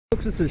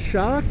Folks, this is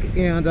Shock,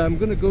 and I'm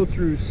going to go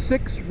through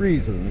 6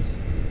 reasons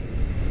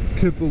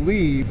to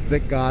believe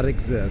that God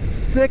exists.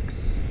 6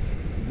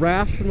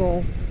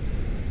 rational,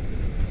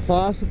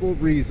 plausible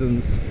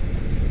reasons,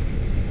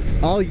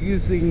 all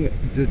using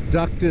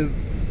deductive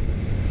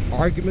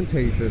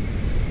argumentation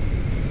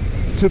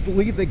to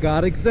believe that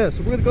God exists.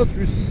 So we're going to go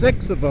through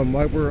 6 of them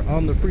while we're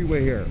on the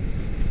freeway here.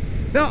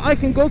 Now, I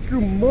can go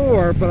through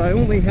more, but I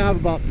only have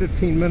about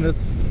 15 minutes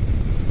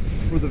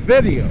for the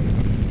video.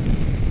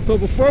 So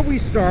before we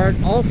start,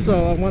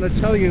 also, I want to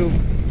tell you,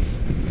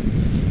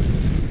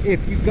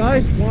 if you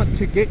guys want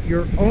to get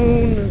your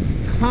own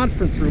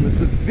conference room, it's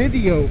a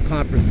video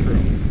conference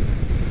room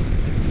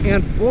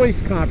and voice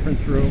conference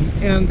room,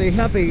 and they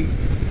have a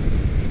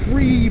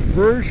free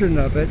version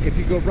of it. If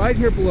you go right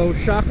here below,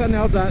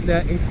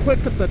 shockofgod.net, and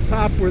click at the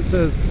top where it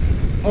says,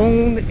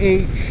 own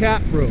a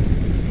chat room,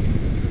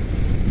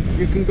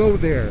 you can go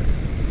there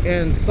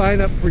and sign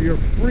up for your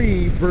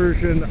free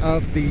version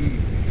of the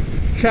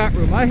chat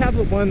room. I have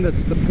the one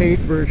that's the paid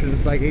version.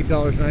 It's like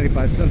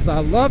 $8.95. I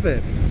love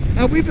it.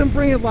 And we've been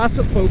bringing lots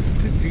of folks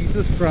to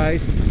Jesus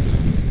Christ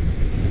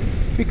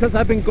because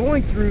I've been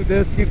going through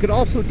this. You could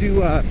also do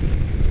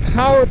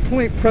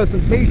PowerPoint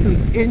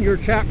presentations in your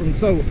chat room.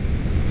 So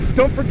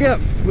don't forget,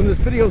 when this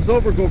video is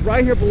over, go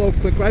right here below,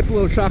 click right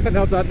below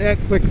shockofgod.net,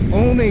 click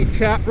own a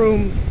chat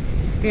room,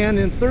 and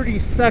in 30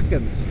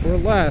 seconds or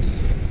less,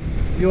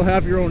 you'll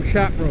have your own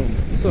chat room.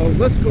 So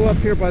let's go up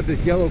here by this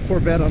yellow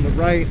Corvette on the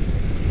right.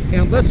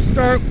 And let's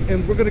start,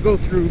 and we're going to go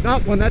through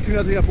not 1, not 2,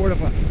 not 3, not 4,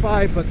 not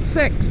 5, but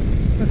 6.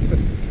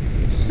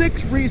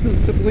 6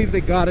 reasons to believe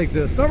that God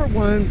exists. Number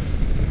 1,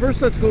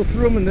 first let's go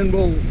through them and then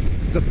we'll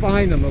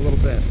define them a little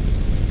bit.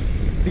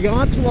 The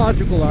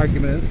ontological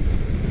argument,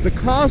 the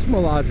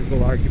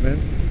cosmological argument,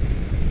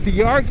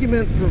 the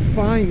argument for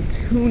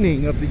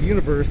fine-tuning of the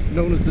universe,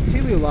 known as the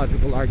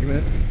teleological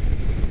argument.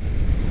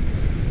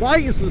 Why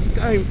is this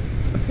guy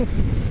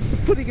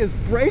putting his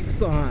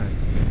brakes on?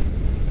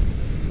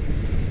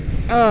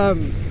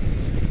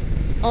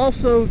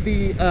 Also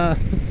the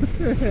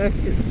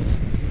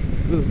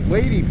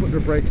lady putting her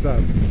brakes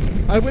on.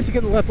 I went to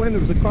get the left lane,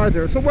 there was a car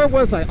there. So where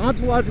was I?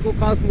 Ontological,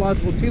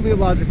 cosmological,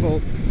 teleological,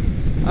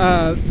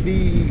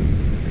 the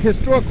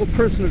historical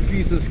person of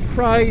Jesus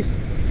Christ,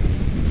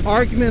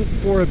 argument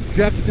for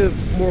objective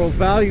moral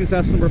values,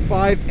 that's number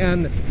 5,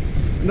 and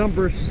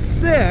number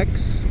 6,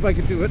 if I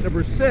could do it,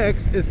 number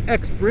 6 is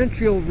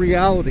experiential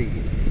reality,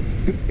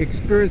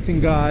 experiencing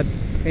God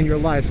in your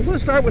life. So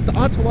let's start with the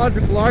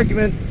ontological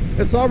argument.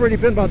 It's already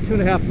been about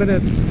 2.5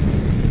 minutes,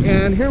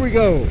 and here we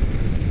go.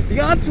 The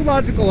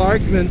ontological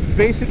argument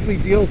basically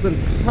deals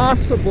in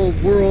possible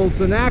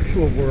worlds and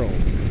actual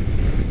worlds.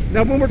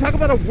 Now, when we're talking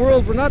about a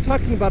world, we're not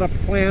talking about a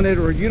planet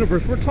or a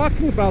universe. We're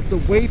talking about the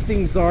way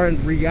things are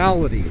in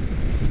reality.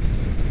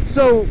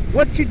 So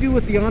what you do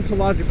with the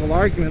ontological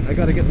argument, I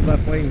got to get the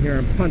left lane here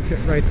and punch it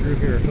right through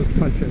here. Let's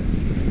punch it.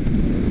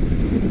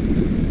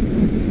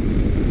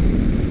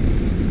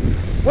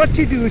 What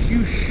you do is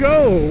you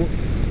show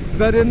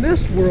that in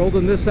this world,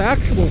 in this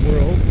actual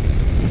world,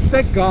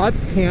 that God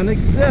can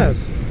exist.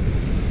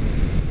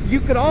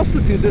 You could also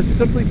do this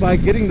simply by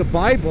getting the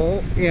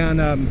Bible and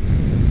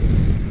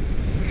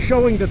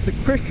showing that the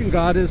Christian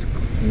God is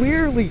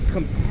clearly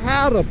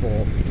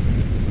compatible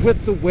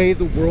with the way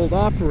the world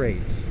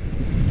operates.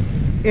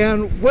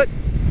 And what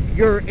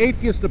your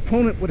atheist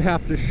opponent would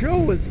have to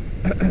show is,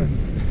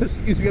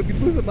 excuse me, I'll be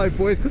losing my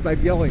voice because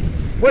I'm yelling.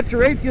 What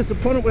your atheist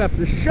opponent would have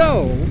to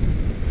show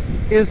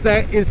is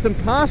that it's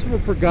impossible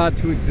for God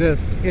to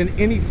exist in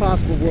any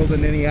possible world,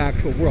 in any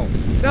actual world.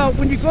 Now,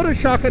 when you go to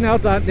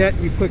shockofgod.net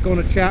and you click on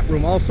a chat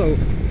room, also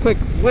click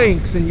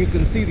links and you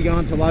can see the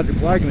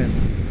ontological argument.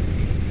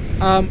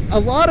 A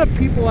lot of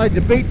people I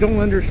debate don't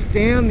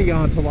understand the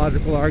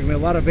ontological argument.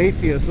 A lot of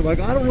atheists are like,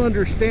 I don't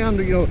understand,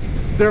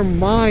 their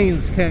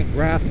minds can't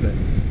grasp it.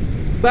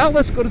 Now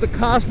let's go to the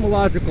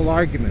cosmological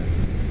argument.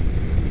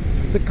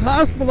 The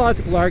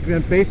cosmological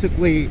argument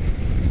basically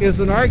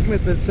is an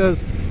argument that says,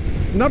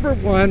 number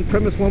 1,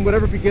 premise 1,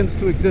 whatever begins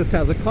to exist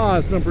has a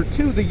cause. Number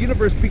 2, the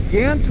universe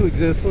began to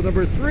exist. So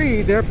number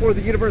 3, therefore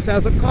the universe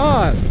has a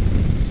cause.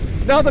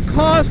 Now the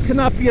cause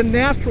cannot be a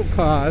natural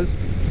cause.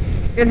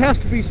 It has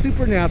to be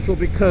supernatural,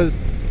 because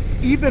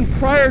even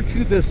prior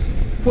to this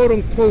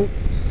quote-unquote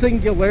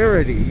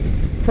singularity,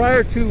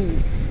 prior to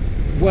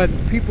what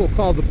people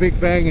call the Big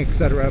Bang,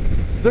 etc.,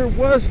 there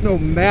was no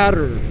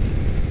matter,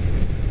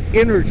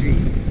 energy,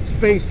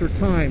 space, or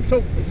time.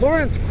 So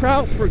Lawrence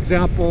Krauss, for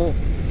example,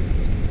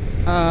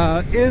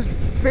 is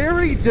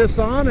very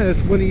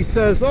dishonest when he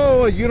says,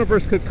 oh, a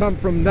universe could come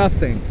from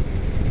nothing.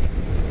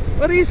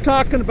 What he's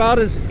talking about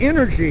is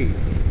energy.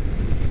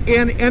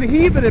 And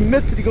he even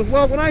admits it. He goes,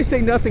 well, when I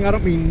say nothing, I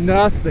don't mean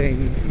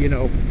nothing,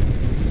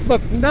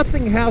 Look,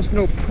 nothing has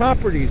no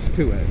properties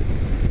to it.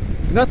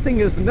 Nothing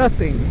is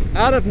nothing.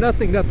 Out of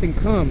nothing, nothing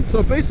comes.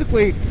 So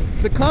basically,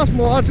 the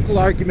cosmological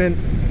argument,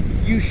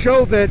 you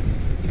show that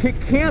it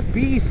can't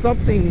be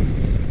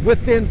something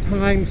within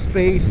time,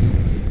 space,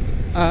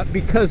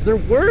 because there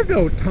were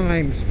no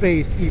time,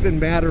 space, even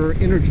matter or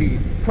energy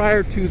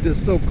prior to this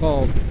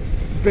so-called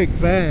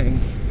Big Bang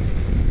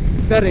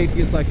that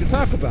atheists like to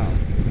talk about.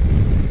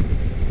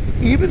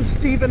 Even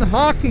Stephen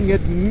Hawking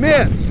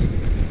admits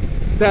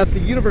that the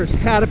universe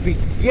had a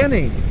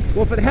beginning.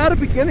 Well, if it had a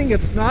beginning,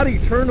 it's not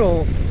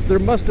eternal. There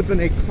must have been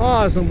a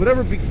cause, and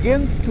whatever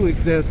begins to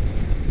exist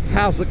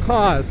has a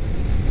cause.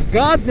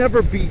 God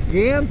never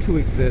began to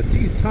exist.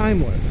 He's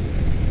timeless.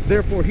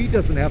 Therefore, he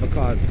doesn't have a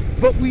cause.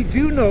 But we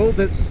do know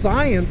that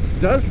science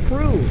does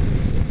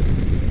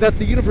prove that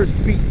the universe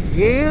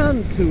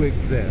began to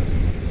exist.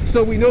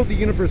 So we know the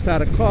universe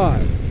had a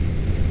cause.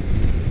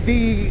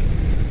 The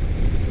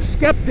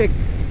skeptic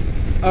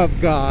of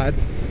God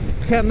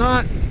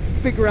cannot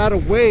figure out a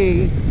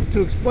way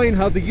to explain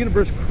how the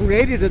universe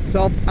created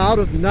itself out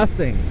of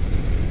nothing.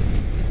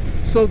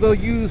 So they'll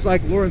use,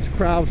 like Lawrence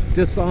Krauss,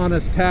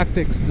 dishonest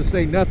tactics to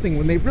say nothing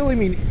when they really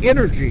mean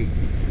energy.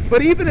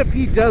 But even if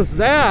he does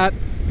that,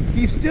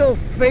 he still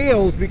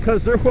fails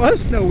because there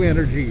was no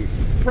energy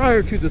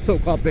prior to the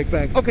so-called Big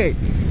Bang. Okay,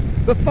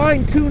 the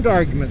fine-tuned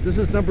argument, this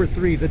is number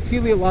 3, the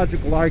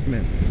teleological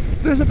argument.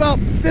 There's about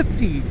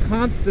 50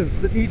 constants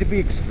that need to be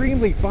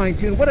extremely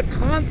fine-tuned. What a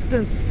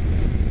constant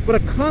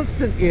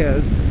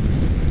is,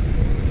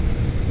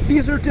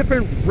 these are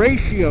different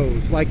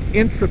ratios like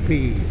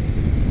entropy,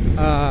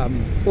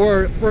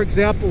 or for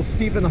example,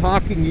 Stephen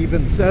Hawking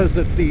even says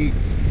that the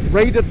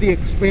rate of the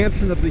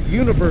expansion of the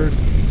universe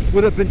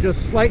would have been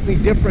just slightly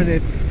different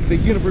if the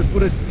universe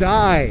would have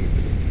died.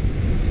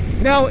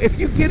 Now, if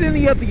you get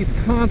any of these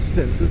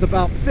constants, there's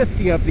about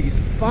 50 of these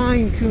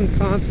fine-tuned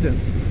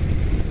constants,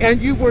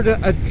 and you were to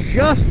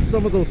adjust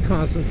some of those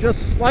constants just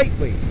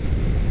slightly,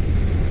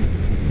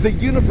 the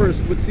universe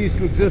would cease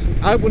to exist.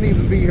 I wouldn't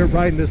even be here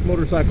riding this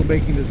motorcycle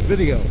making this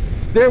video.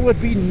 There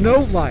would be no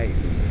life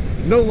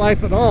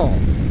at all.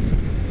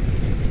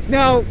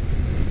 Now,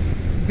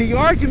 the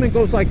argument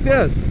goes like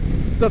this: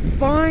 the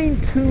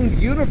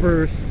fine-tuned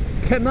universe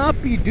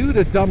cannot be due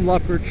to dumb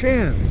luck or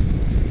chance.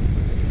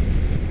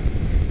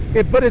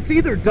 But it's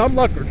either dumb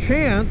luck or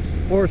chance,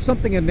 or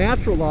something in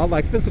natural law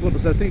like physical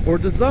necessity or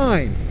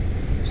design.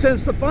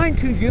 Since the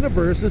fine-tuned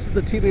universe, this is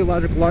the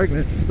teleological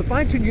argument, the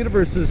fine-tuned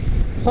universe is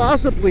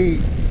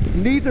plausibly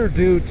neither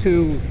due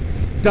to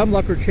dumb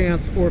luck or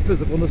chance or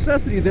physical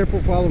necessity,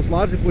 therefore follows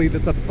logically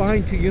that the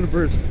fine-tuned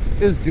universe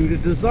is due to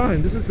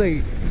design. This is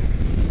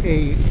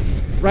a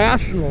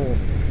rational,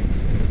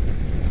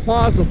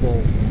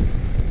 plausible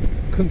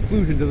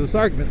conclusion to this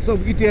argument. So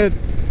we did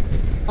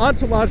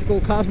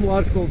ontological,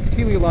 cosmological,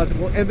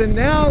 teleological, and then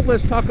now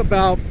let's talk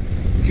about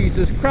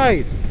Jesus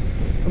Christ.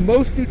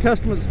 Most New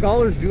Testament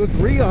scholars do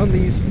agree on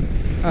these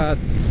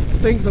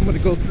things I'm going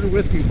to go through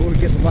with you, but we're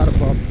getting a lot of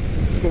bumps.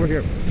 Let's go over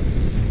here.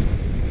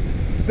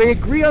 They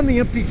agree on the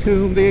empty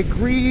tomb. They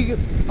agree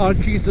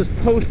on Jesus'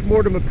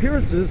 post-mortem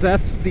appearances.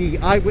 That's the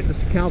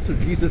eyewitness accounts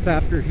of Jesus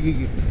after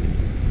he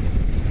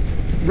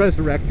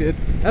resurrected.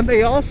 And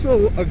they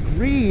also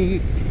agree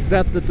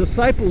that the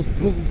disciples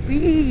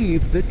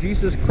believed that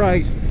Jesus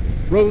Christ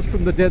rose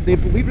from the dead. They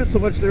believed it so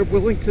much they're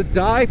willing to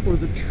die for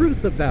the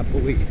truth of that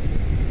belief.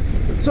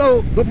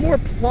 So the more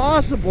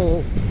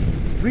plausible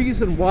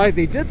reason why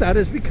they did that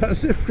is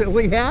because it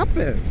really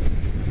happened.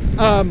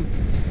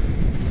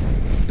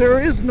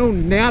 There is no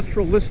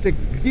naturalistic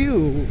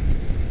view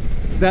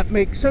that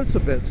makes sense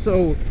of it.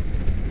 So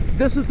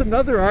this is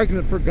another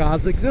argument for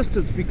God's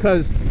existence,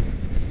 because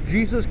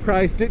Jesus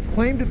Christ did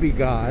claim to be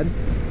God,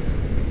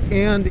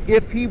 and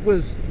if he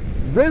was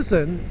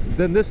risen,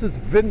 then this is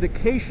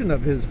vindication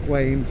of his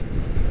claims,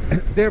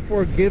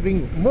 therefore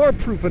giving more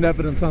proof and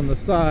evidence on the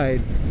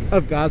side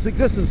of God's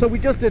existence. So we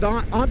just did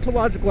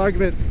ontological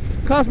argument,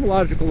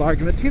 cosmological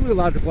argument,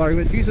 teleological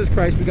argument, Jesus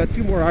Christ. We got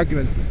 2 more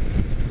arguments.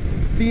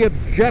 The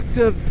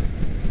objective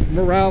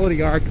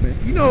morality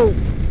argument. You know,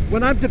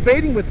 when I'm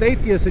debating with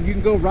atheists, and you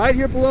can go right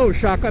here below,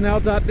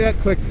 shockofgod.net,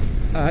 click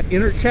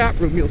inner chat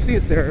room, you'll see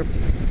it there.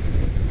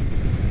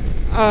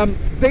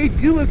 They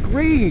do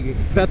agree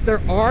that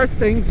there are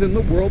things in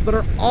the world that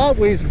are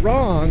always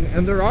wrong,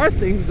 and there are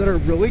things that are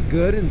really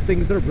good and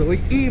things that are really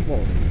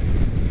evil.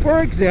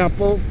 For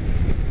example,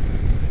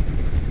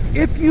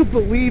 if you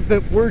believe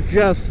that we're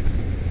just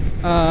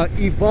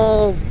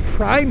evolved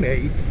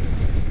primates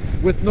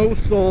with no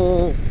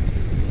soul,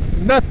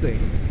 nothing,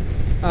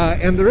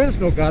 and there is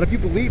no God, if you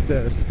believe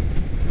this,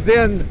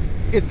 then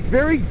it's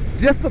very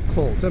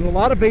difficult, and a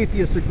lot of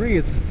atheists agree,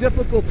 it's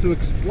difficult to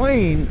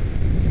explain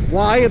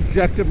why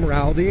objective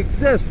morality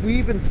exists. We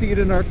even see it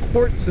in our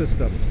court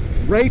system.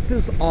 Rape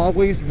is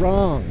always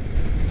wrong.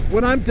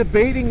 When I'm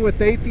debating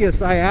with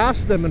atheists, I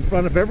ask them in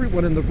front of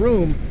everyone in the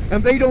room,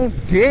 and they don't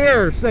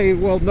dare say,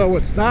 well, no,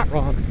 it's not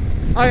wrong.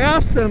 I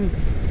ask them,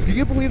 do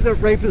you believe that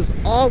rape is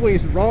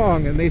always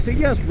wrong? And they say,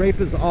 yes, rape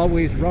is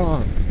always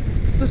wrong.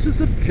 This is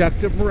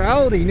objective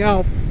morality.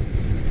 Now,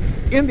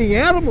 in the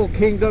animal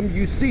kingdom,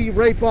 you see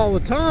rape all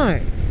the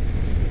time.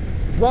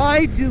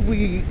 Why do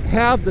we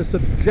have this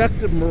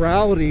objective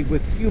morality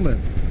with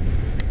humans?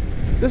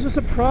 This is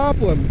a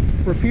problem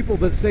for people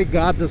that say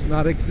God does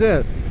not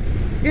exist.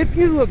 If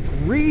you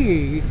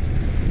agree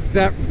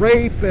that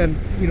rape and,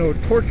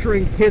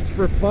 torturing kids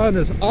for fun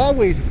is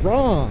always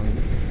wrong,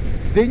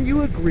 then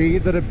you agree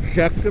that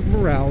objective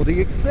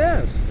morality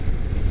exists.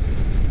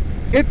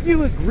 If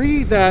you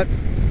agree that,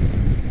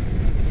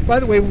 by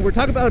the way, when we're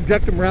talking about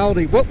objective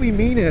morality, what we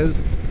mean is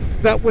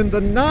that when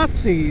the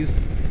Nazis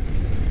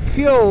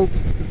killed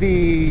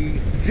the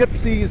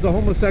gypsies, the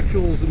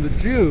homosexuals, and the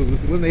Jews,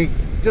 when they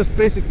just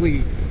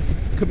basically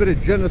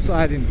committed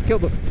genocide and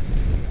killed them,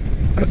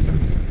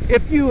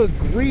 if you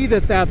agree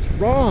that that's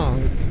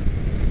wrong,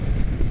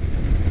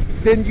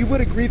 then you would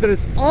agree that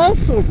it's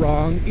also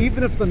wrong,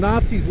 even if the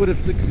Nazis would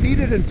have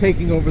succeeded in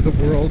taking over the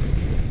world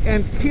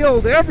and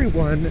killed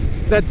everyone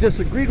that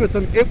disagreed with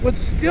them, it would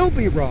still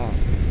be wrong.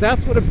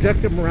 That's what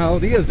objective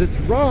morality is. It's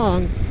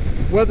wrong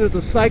whether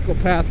the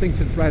psychopath thinks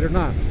it's right or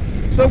not.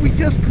 So we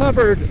just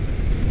covered,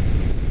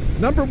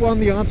 number one,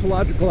 the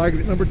ontological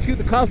argument, number two,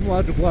 the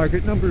cosmological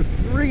argument, number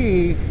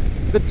three,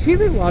 the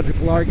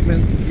teleological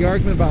argument, the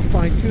argument about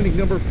fine-tuning,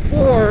 number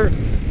four,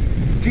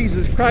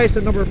 Jesus Christ,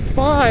 and number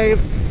five,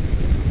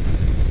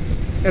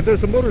 and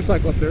there's a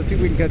motorcycle up there, see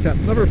if we can catch up.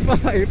 Number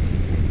five,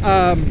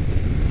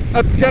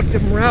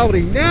 objective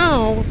morality.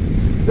 Now,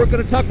 we're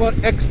going to talk about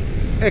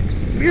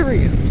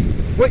experience,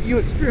 what you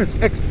experience,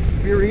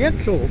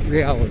 experiential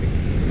reality.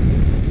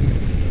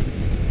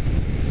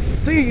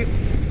 See,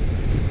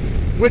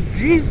 when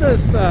Jesus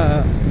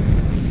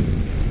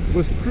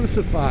was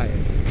crucified,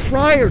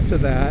 prior to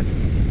that,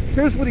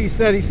 here's what he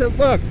said. He said,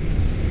 look,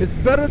 it's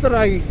better that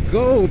I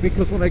go,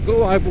 because when I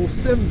go, I will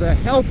send the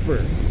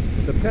helper,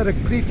 the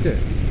Paraclete.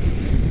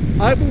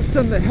 I will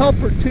send the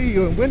helper to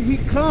you, and when he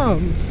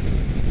comes,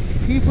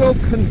 he will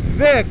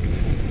convict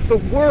the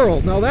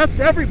world. Now that's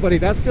everybody,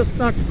 that's just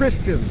not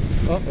Christians.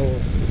 Uh-oh,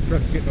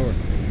 truck's getting over.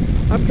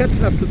 I'm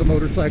catching up to the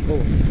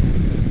motorcycle,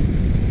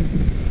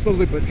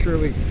 slowly but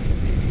surely.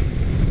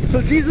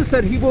 So Jesus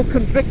said he will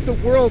convict the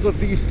world of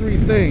these three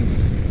things: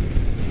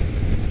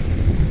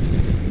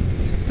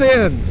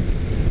 sin,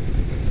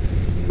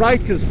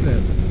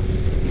 righteousness,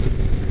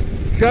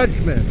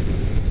 judgment.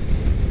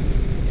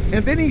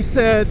 And then he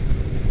said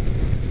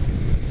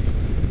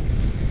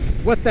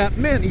what that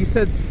meant. He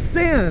said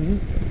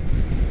sin,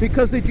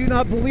 because they do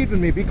not believe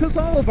in me, because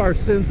all of our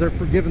sins are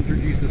forgiven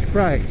through Jesus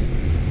Christ.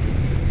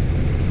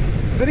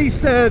 Then he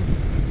said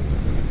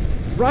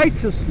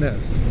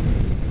righteousness.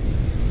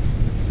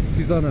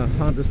 He's on a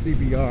Honda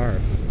CBR.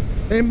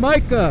 Hey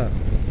Micah,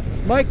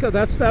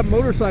 that's that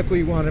motorcycle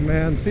you wanted,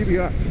 man,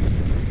 CBR.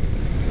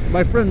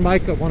 My friend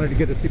Micah wanted to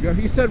get a CBR.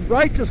 He said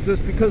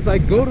righteousness, because I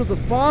go to the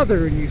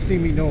Father and you see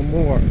me no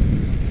more.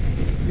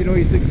 You know,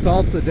 he's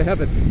exalted to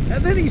heaven.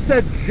 And then he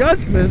said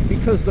judgment,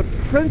 because the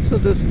prince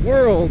of this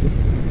world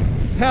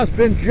has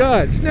been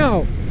judged.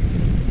 Now,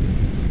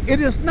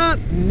 it is not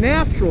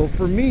natural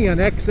for me, an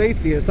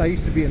ex-atheist, I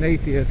used to be an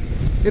atheist,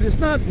 it is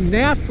not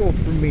natural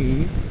for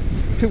me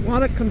to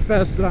want to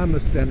confess that I'm a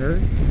sinner.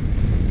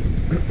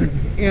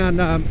 And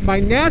my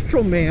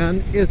natural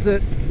man is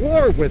at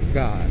war with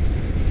God.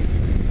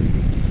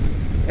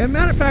 And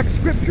matter of fact,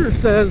 Scripture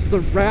says the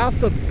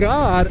wrath of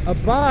God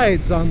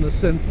abides on the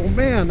sinful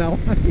man. Now,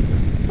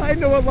 I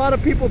know a lot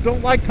of people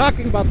don't like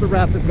talking about the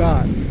wrath of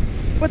God,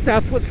 but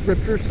that's what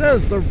Scripture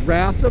says. The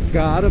wrath of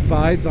God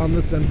abides on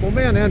the sinful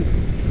man. And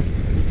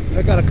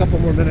I got a couple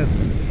more minutes.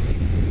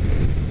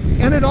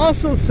 And it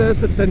also says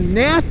that the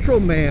natural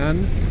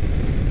man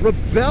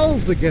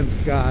rebels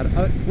against God.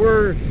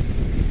 We're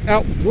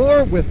at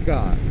war with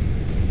God.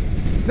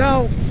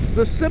 Now,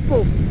 the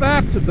simple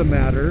fact of the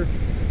matter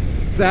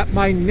that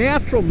my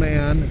natural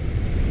man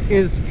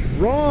is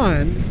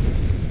drawn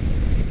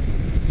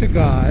to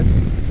God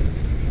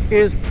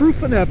is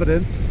proof and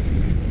evidence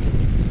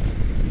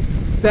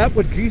that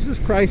what Jesus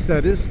Christ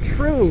said is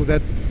true,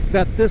 that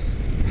this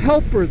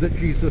helper that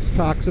Jesus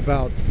talks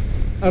about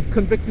of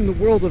convicting the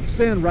world of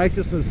sin,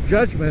 righteousness,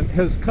 judgment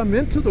has come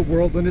into the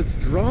world, and it's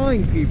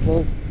drawing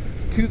people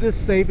to this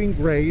saving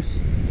grace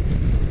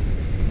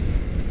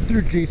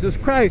through Jesus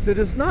Christ. It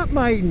is not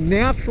my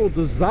natural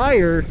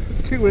desire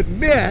to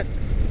admit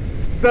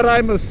that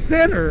I'm a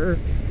sinner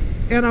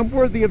and I'm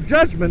worthy of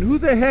judgment. Who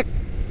the heck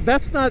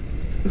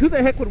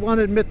would want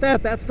to admit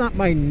that? That's not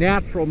my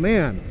natural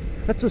man.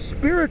 That's a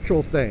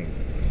spiritual thing.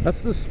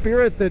 That's the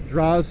Spirit that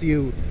draws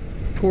you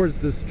towards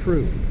this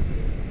truth.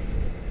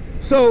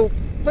 So,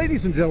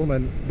 ladies and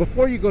gentlemen,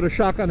 before you go to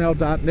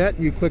shockofgod.net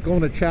and you click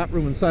own a chat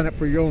room and sign up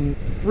for your own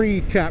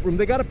free chat room,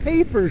 they got a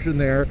paid version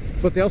there,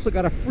 but they also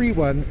got a free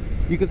one.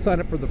 You can sign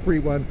up for the free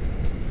one.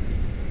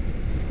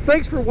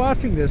 Thanks for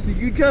watching this.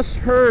 You just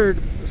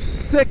heard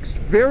 6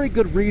 very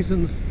good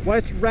reasons why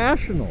it's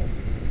rational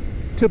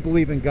to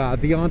believe in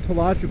God. The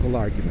ontological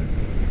argument,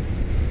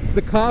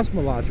 the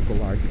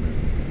cosmological argument,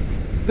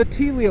 the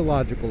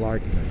teleological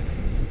argument,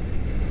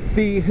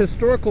 the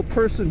historical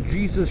person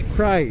Jesus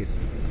Christ,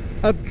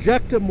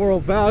 objective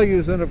moral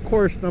values, and of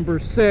course, number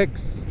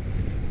 6,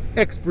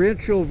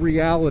 experiential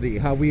reality,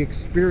 how we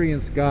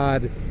experience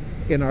God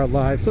in our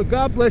lives. So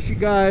God bless you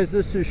guys.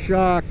 This is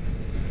Shock,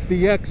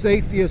 the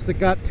ex-atheist that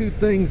got 2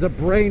 things, a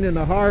brain and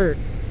a heart.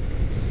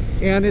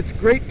 And it's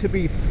great to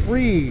be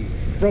free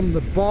from the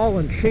ball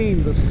and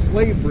chain, the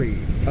slavery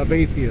of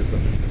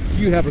atheism.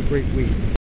 You have a great week.